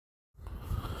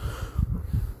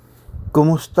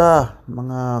Kumusta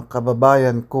mga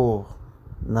kababayan ko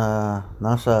na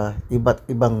nasa iba't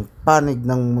ibang panig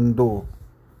ng mundo?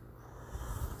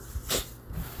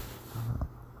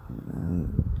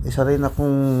 Isa rin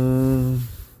akong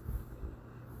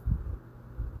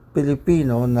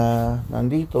Pilipino na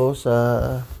nandito sa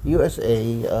USA,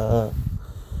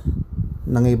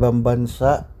 ng ibang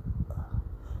bansa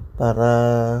para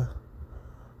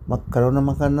magkaroon ng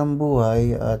magandang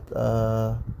buhay at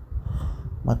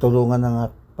matulungan ng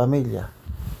pamilya.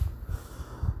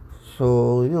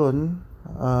 So yun,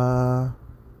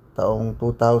 taong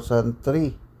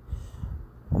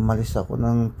 2003 umalis ako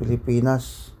ng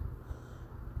Pilipinas.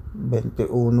 21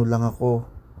 lang ako.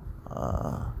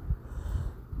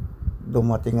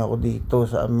 Dumating ako dito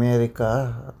sa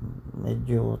Amerika,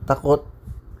 medyo takot,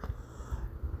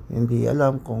 hindi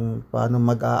alam kung paano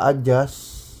mag-a-adjust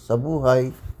sa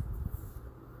buhay.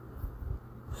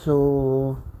 So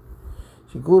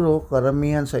siguro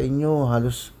karamihan sa inyo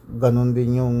halos ganun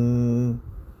din yung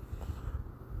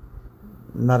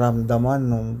naramdaman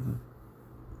nung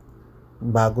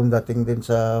bagong dating din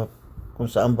sa kung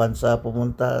saan bansa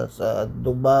pumunta, sa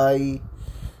Dubai,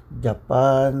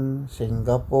 Japan,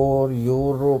 Singapore,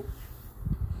 Europe,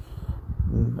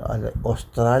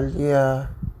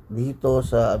 Australia, dito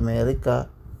sa Amerika.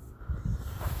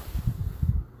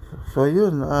 So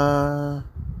yun,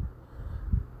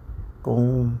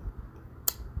 kung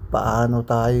paano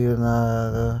tayo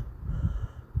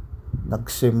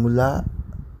nagsimula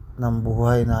ng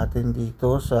buhay natin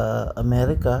dito sa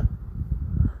Amerika,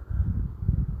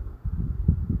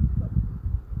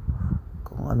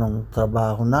 kung anong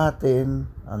trabaho natin,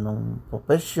 anong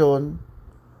profesyon,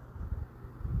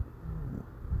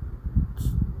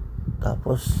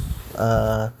 tapos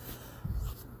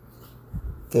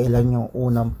kailan yung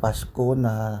unang Pasko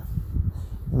na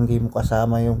hindi mo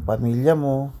kasama yung pamilya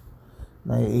mo,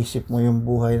 naiisip mo yung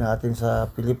buhay natin sa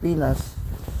Pilipinas,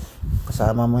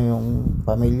 kasama mo yung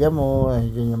pamilya mo,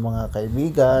 yun yung mga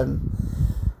kaibigan,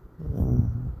 yung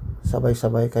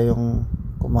sabay-sabay kayong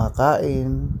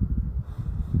kumakain.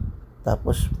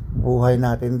 Tapos buhay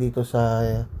natin dito sa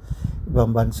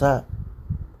ibang bansa,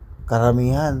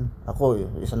 karamihan, ako,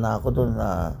 isa na ako doon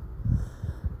na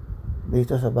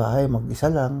dito sa bahay mag-isa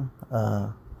lang,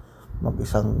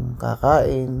 mag-isang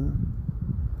kakain.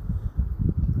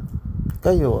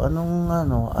 Kayo, anong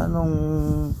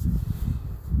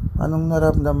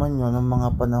naramdaman nyo ng mga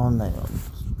panahon na yon?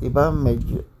 Diba,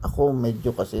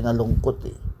 medyo kasi nalungkot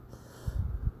eh.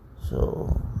 So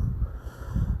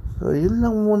yun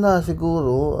lang muna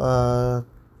siguro.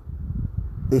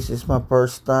 This is my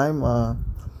first time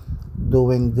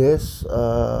doing this.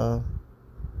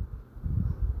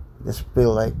 Just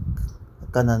feel like I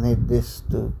kinda need this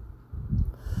to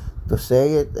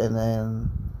say it, and then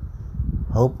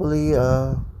hopefully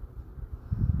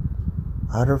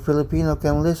other Filipino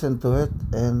can listen to it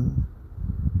and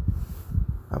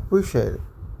appreciate it.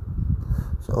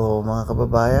 So mga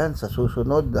kababayan, sa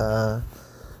susunod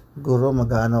siguro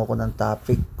mag-ano ako ng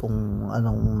topic kung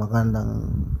anong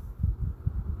magandang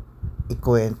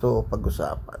ikwento o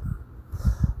pag-usapan.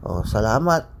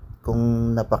 Salamat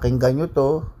kung napakinggan nyo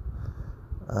to.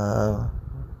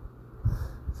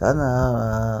 Sana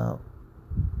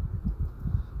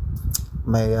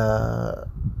may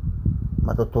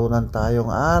matutunan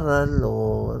tayong aral o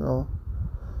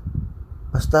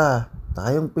basta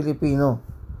tayong Pilipino,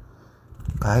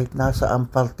 kahit nasa ang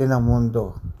parte ng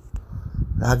mundo,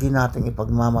 lagi nating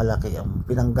ipagmamalaki ang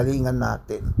pinanggalingan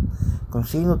natin kung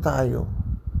sino tayo,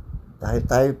 dahil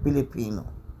tayo Pilipino.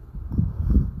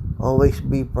 Always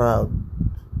be proud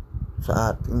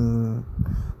sa ating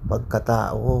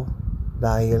pagkatao,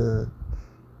 dahil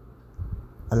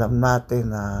alam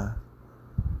natin na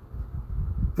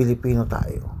Pilipino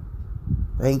tayo.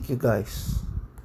 Thank you guys.